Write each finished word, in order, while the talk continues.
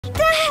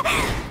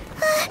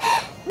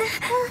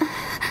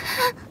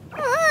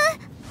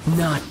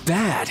Not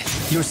bad.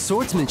 Your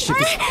swordsmanship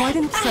is quite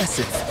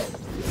impressive.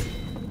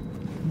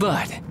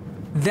 But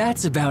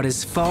that's about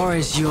as far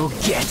as you'll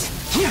get.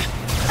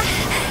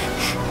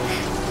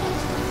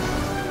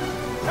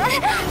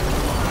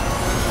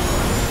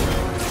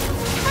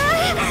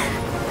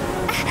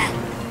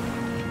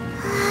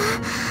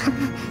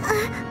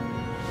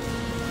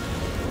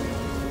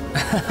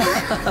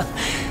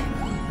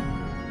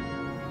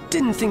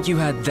 Didn't think you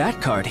had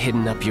that card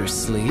hidden up your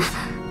sleeve.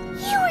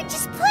 You were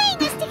just playing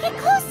us to get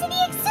close to the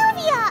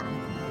Exuvia!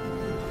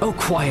 Oh,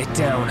 quiet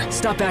down.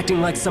 Stop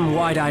acting like some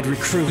wide-eyed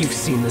recruit. You've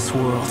seen this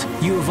world.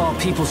 You of all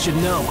people should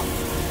know.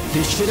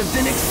 This should have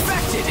been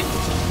expected!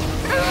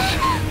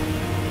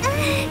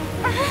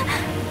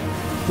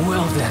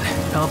 Well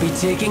then, I'll be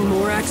taking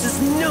more Axis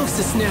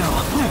Gnosis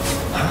now!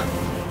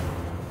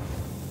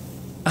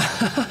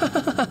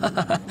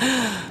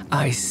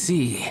 I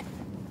see.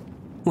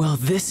 Well,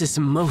 this is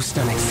most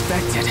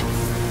unexpected.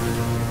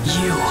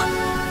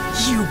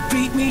 You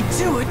beat me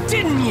to it,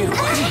 didn't you?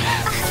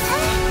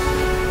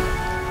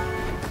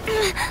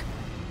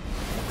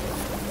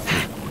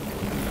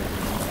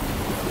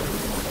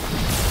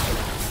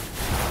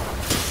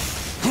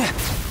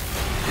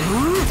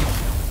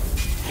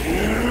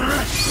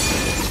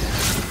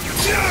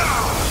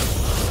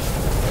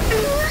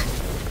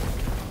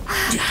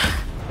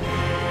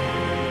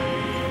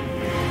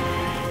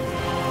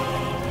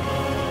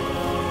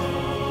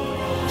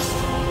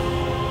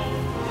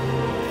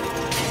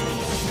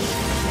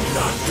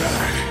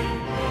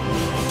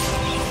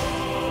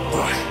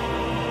 But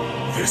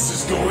this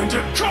is going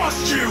to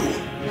cost you!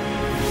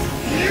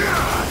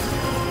 Yeah!